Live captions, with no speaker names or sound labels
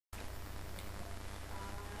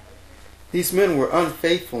These men were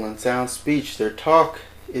unfaithful in sound speech. Their talk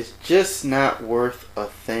is just not worth a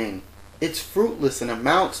thing. It's fruitless and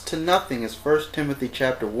amounts to nothing, as 1 Timothy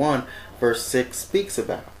chapter 1 verse 6 speaks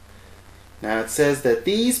about. Now it says that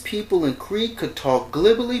these people in Crete could talk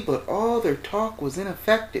glibly, but all their talk was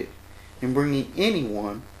ineffective in bringing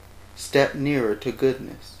anyone step nearer to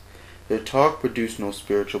goodness. Their talk produced no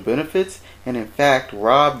spiritual benefits, and in fact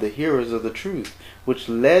robbed the hearers of the truth, which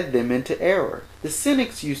led them into error. The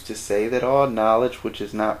cynics used to say that all knowledge which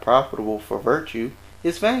is not profitable for virtue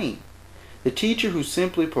is vain. The teacher who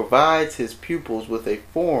simply provides his pupils with a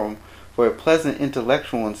forum for a pleasant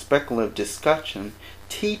intellectual and speculative discussion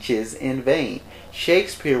teaches in vain.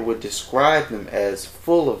 Shakespeare would describe them as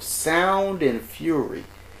full of sound and fury,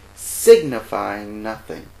 signifying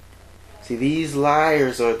nothing. See, these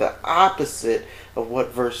liars are the opposite of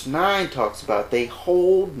what verse 9 talks about. They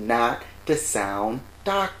hold not to sound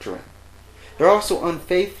doctrine. They're also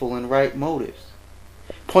unfaithful in right motives.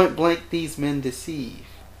 Point blank, these men deceive.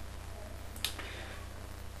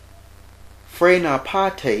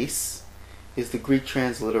 Phrenapates is the Greek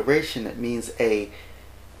transliteration that means a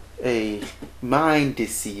mind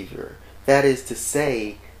deceiver. That is to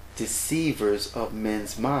say, deceivers of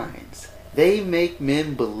men's minds. They make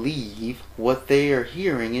men believe what they are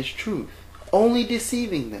hearing is truth, only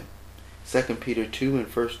deceiving them. 2 Peter 2 and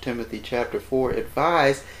 1 Timothy chapter 4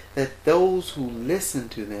 advise that those who listen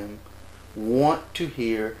to them want to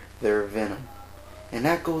hear their venom. And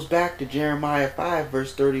that goes back to Jeremiah 5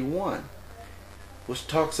 verse 31, which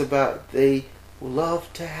talks about they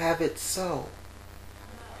love to have it so.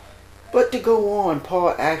 But to go on,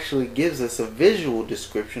 Paul actually gives us a visual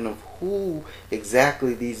description of who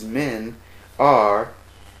exactly these men are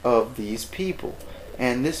of these people.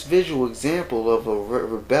 And this visual example of a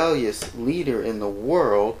rebellious leader in the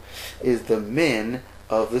world is the men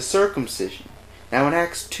of the circumcision. Now in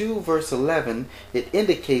Acts 2 verse 11, it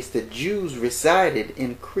indicates that Jews resided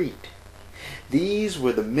in Crete. These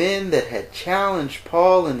were the men that had challenged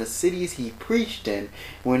Paul in the cities he preached in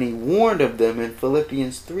when he warned of them in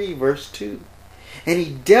Philippians 3 verse 2. And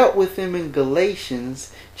he dealt with them in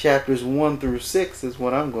Galatians chapters 1 through 6 is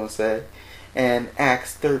what I'm going to say, and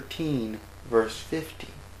Acts 13 verse 50.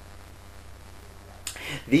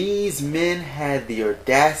 These men had the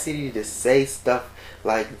audacity to say stuff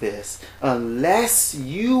like this: unless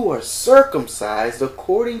you are circumcised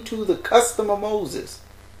according to the custom of Moses,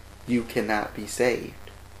 you cannot be saved.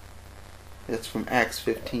 That's from Acts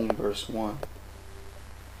 15 verse 1.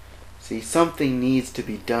 See, something needs to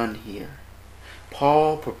be done here.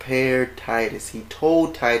 Paul prepared Titus. He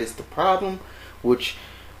told Titus the problem, which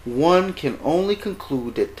one can only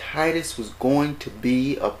conclude that Titus was going to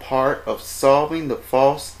be a part of solving the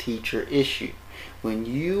false teacher issue. When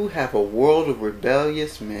you have a world of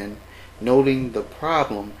rebellious men, noting the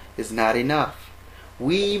problem is not enough.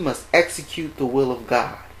 We must execute the will of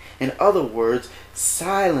God. In other words,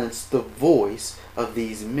 silence the voice of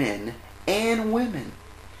these men and women.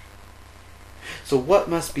 So what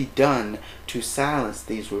must be done to silence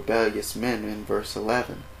these rebellious men in verse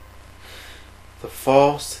 11? The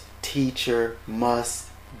false teacher must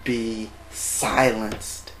be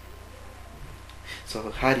silenced.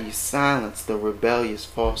 So how do you silence the rebellious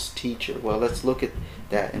false teacher? Well, let's look at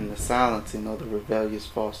that in the silencing of the rebellious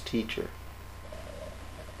false teacher.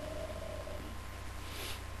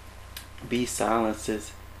 Be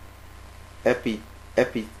silences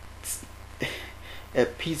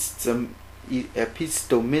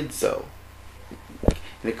epistomizo,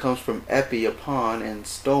 and it comes from epi, upon, and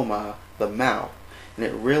stoma, the mouth, and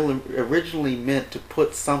it originally meant to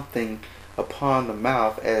put something upon the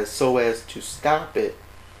mouth as so as to stop it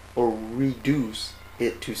or reduce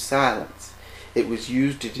it to silence. It was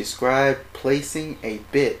used to describe placing a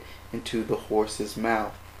bit into the horse's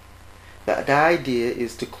mouth. The idea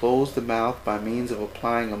is to close the mouth by means of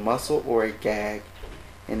applying a muscle or a gag,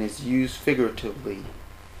 and is used figuratively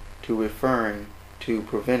to referring to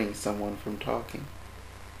preventing someone from talking.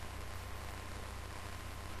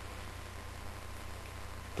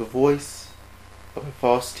 The voice of a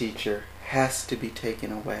false teacher has to be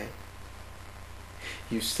taken away.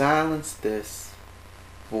 You silence this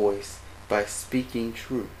voice by speaking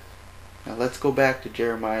truth. Now let's go back to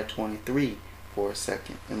Jeremiah 23 for a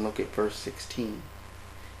second and look at verse 16.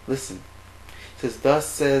 Listen. It says, "Thus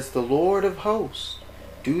says the Lord of hosts,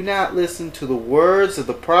 do not listen to the words of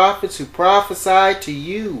the prophets who prophesy to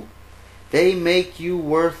you. They make you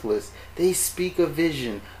worthless. They speak a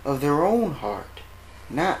vision of their own heart,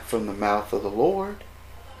 not from the mouth of the Lord."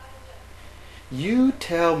 You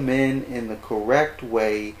tell men in the correct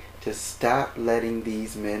way to stop letting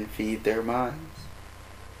these men feed their minds.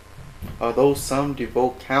 Although some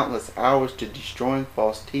devote countless hours to destroying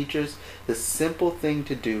false teachers, the simple thing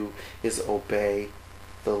to do is obey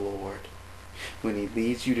the Lord. When He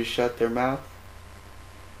leads you to shut their mouth,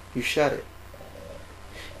 you shut it.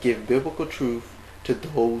 Give biblical truth to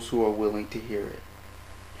those who are willing to hear it.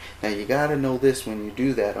 Now you got to know this when you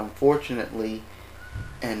do that. Unfortunately,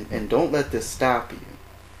 and don't let this stop you.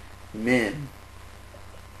 Men,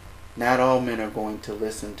 not all men are going to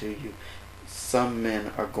listen to you. Some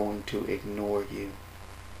men are going to ignore you.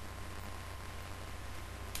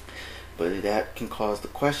 But that can cause the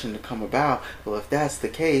question to come about, well, if that's the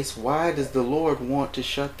case, why does the Lord want to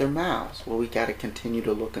shut their mouths? Well, we got to continue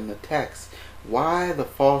to look in the text. Why the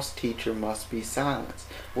false teacher must be silenced?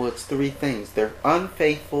 Well, it's three things. Their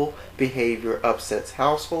unfaithful behavior upsets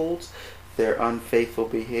households. Their unfaithful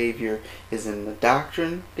behavior is in the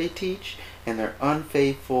doctrine they teach. And they're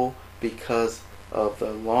unfaithful because of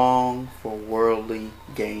the long for worldly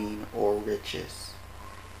gain or riches.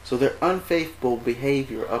 So their unfaithful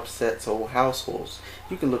behavior upsets whole households.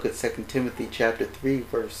 You can look at 2 Timothy chapter 3,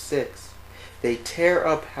 verse 6. They tear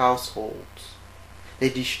up households. They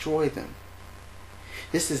destroy them.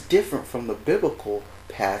 This is different from the biblical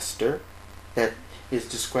pastor that is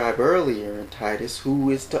described earlier in Titus, who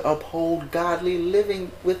is to uphold godly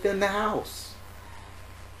living within the house.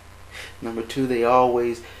 Number two,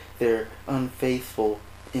 they're unfaithful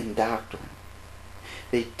in doctrine.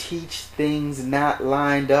 They teach things not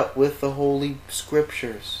lined up with the Holy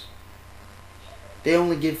Scriptures. They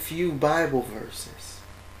only give few Bible verses,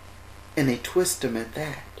 and they twist them at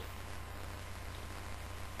that.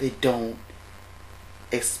 They don't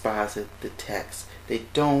exposit the text. They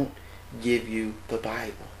don't give you the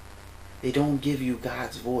Bible. They don't give you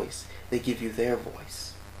God's voice. They give you their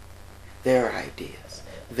voice, their ideas,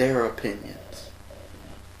 their opinions.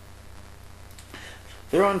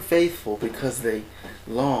 They're unfaithful because they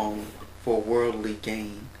long for worldly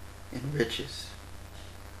gain and riches.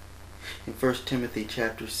 In 1 Timothy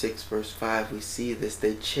chapter 6, verse 5, we see this.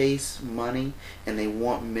 They chase money, and they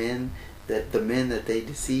want the men that they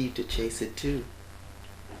deceive to chase it too.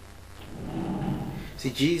 See,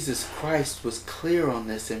 Jesus Christ was clear on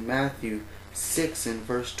this in Matthew 6 and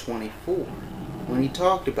verse 24 when He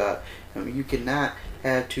talked about, you cannot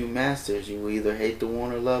have two masters. You will either hate the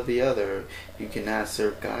one or love the other. You cannot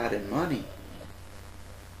serve God and money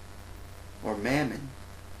or mammon.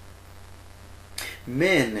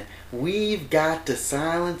 Men, we've got to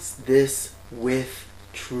silence this with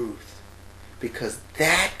truth, because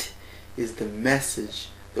that is the message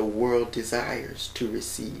the world desires to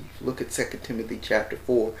receive. Look at 2 Timothy chapter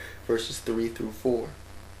 4, verses 3 through 4.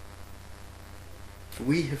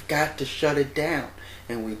 We have got to shut it down,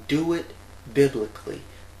 and we do it biblically.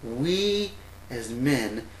 We as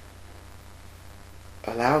men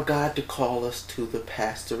allow God to call us to the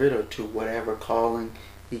pastorate or to whatever calling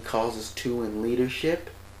He calls us to in leadership,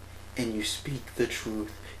 and you speak the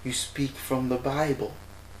truth. You speak from the Bible.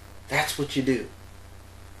 That's what you do.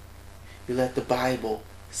 You let the Bible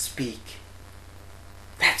speak.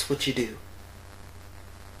 That's what you do.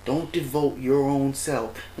 Don't devote your own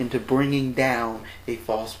self into bringing down a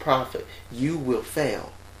false prophet. You will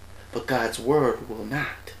fail, but God's word will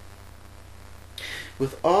not.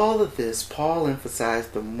 With all of this, Paul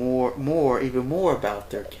emphasized even more about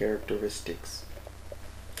their characteristics.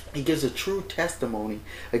 He gives a true testimony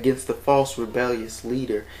against the false rebellious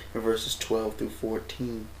leader in verses 12 through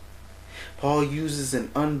 14. Paul uses an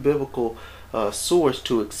unbiblical source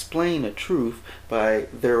to explain a truth by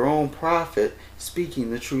their own prophet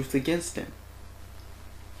speaking the truth against him.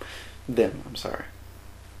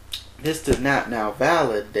 This does not now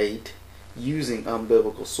validate using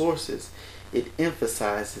unbiblical sources. It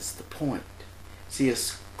emphasizes the point. See, a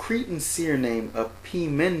Cretan seer named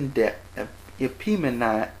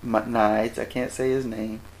Epimenides, I can't say his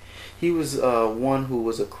name. He was one who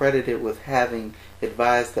was accredited with having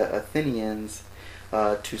advised the Athenians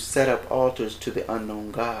to set up altars to the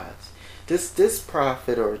unknown gods. This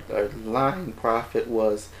prophet or lying prophet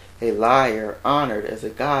was a liar honored as a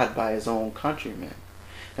god by his own countrymen.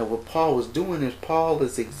 And what Paul was doing is Paul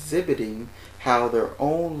is exhibiting how their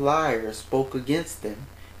own liars spoke against them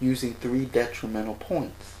using three detrimental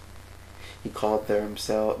points. He called they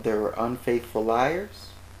were unfaithful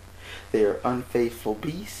liars, they are unfaithful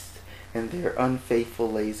beasts, and they are unfaithful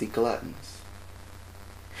lazy gluttons.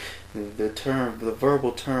 The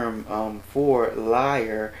verbal term for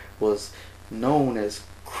liar was known as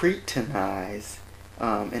Cretanize,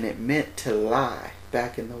 and it meant to lie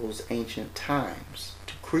back in those ancient times.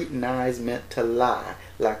 To Cretanize meant to lie,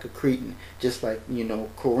 like a Cretan, just like,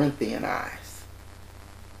 Corinthianize.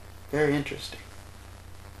 Very interesting.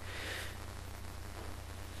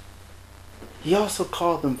 He also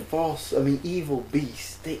called them evil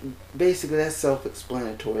beasts. Basically, that's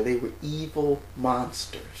self-explanatory. They were evil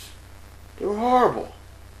monsters. They were horrible.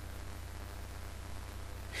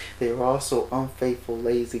 They were also unfaithful,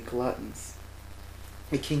 lazy gluttons.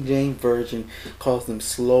 The King James Version calls them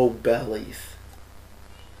slow bellies.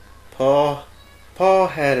 Paul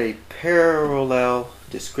had a parallel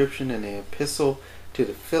description in the epistle to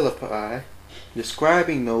the Philippi,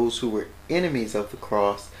 describing those who were enemies of the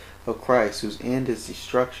cross of Christ, whose end is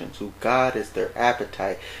destruction, whose God is their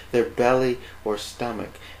appetite, their belly or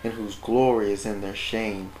stomach, and whose glory is in their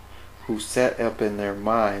shame, who set their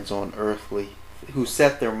minds on earthly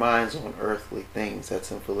things.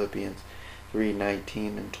 That's in Philippians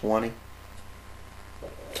 3:19 and 20.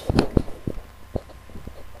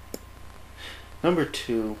 Number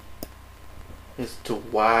 2 is to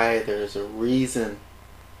why there's a reason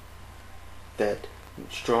that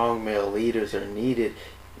strong male leaders are needed.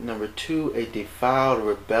 Number 2, a defiled,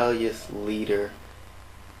 rebellious leader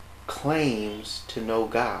claims to know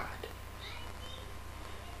God.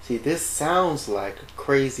 See, this sounds like a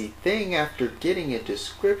crazy thing after getting a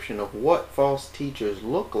description of what false teachers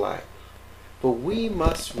look like. But we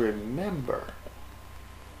must remember,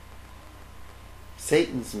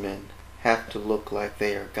 Satan's men have to look like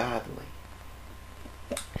they are godly.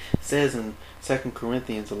 It says in 2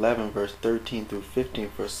 Corinthians 11 verse 13 through 15,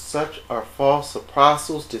 for such are false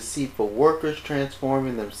apostles, deceitful workers,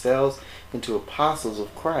 transforming themselves into apostles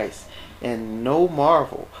of Christ. And no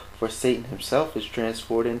marvel, for Satan himself is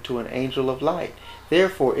transformed into an angel of light.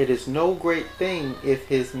 Therefore it is no great thing if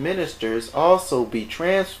his ministers also be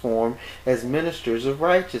transformed as ministers of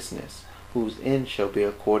righteousness, whose end shall be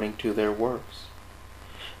according to their works.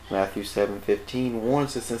 Matthew 7:15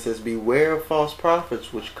 warns us and says, beware of false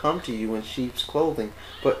prophets which come to you in sheep's clothing,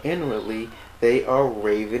 but inwardly they are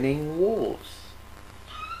ravening wolves.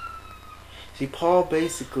 See, Paul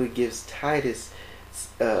basically gives Titus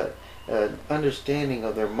an understanding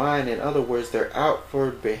of their mind. In other words, their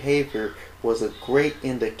outward behavior was a great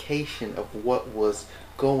indication of what was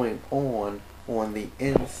going on the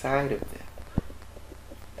inside of them.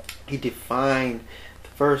 He defined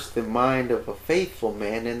first the mind of a faithful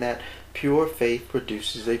man, and that pure faith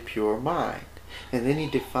produces a pure mind. And then he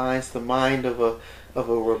defines the mind of a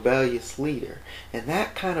rebellious leader. And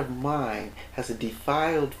that kind of mind has a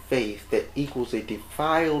defiled faith that equals a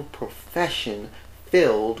defiled profession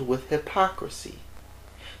filled with hypocrisy.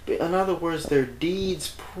 In other words, their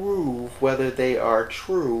deeds prove whether they are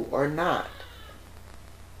true or not.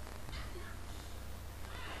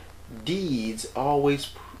 Deeds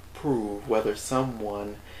always prove whether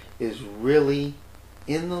someone is really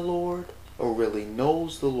in the Lord or really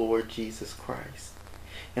knows the Lord Jesus Christ.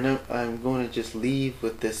 And I'm going to just leave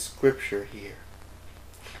with this scripture here.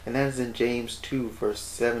 And that is in James 2 verse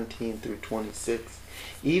 17 through 26.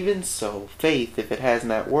 Even so, faith, if it has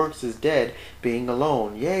not works, is dead, being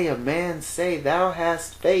alone. Yea, a man say, thou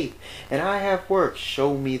hast faith, and I have works.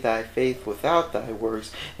 Show me thy faith without thy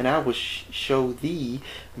works, and I will show thee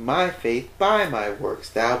my faith by my works.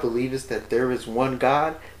 Thou believest that there is one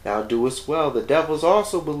God, thou doest well. The devils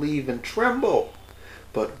also believe and tremble.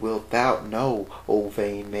 But wilt thou know, O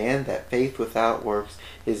vain man, that faith without works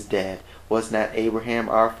is dead? Was not Abraham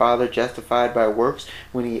our father justified by works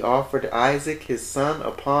when he offered Isaac his son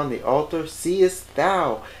upon the altar? Seest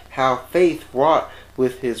thou how faith wrought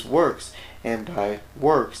with his works, and by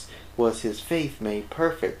works was his faith made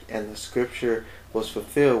perfect? And the scripture was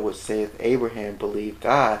fulfilled which saith, Abraham believed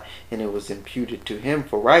God, and it was imputed to him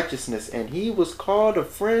for righteousness, and he was called a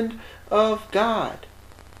friend of God.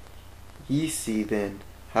 Ye see then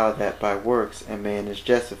how that by works a man is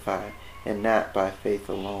justified, and not by faith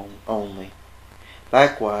alone only.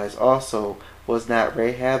 Likewise also was not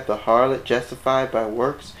Rahab the harlot justified by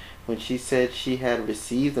works, when she said she had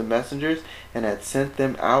received the messengers and had sent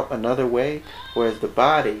them out another way? Whereas the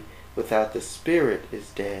body without the spirit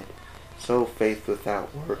is dead, so faith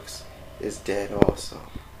without works is dead also.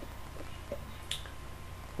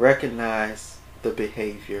 Recognize the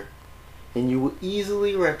behavior, and you will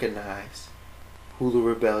easily recognize who the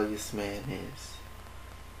rebellious man is.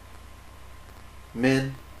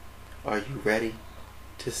 Men, are you ready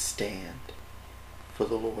to stand for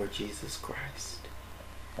the Lord Jesus Christ?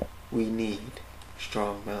 We need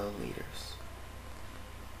strong male leaders.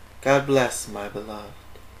 God bless, my beloved.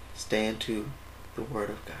 Stand to the Word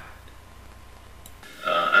of God.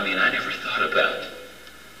 I never thought about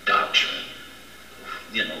doctrine.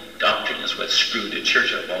 Doctrine is what screwed the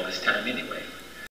church up all this time anyway.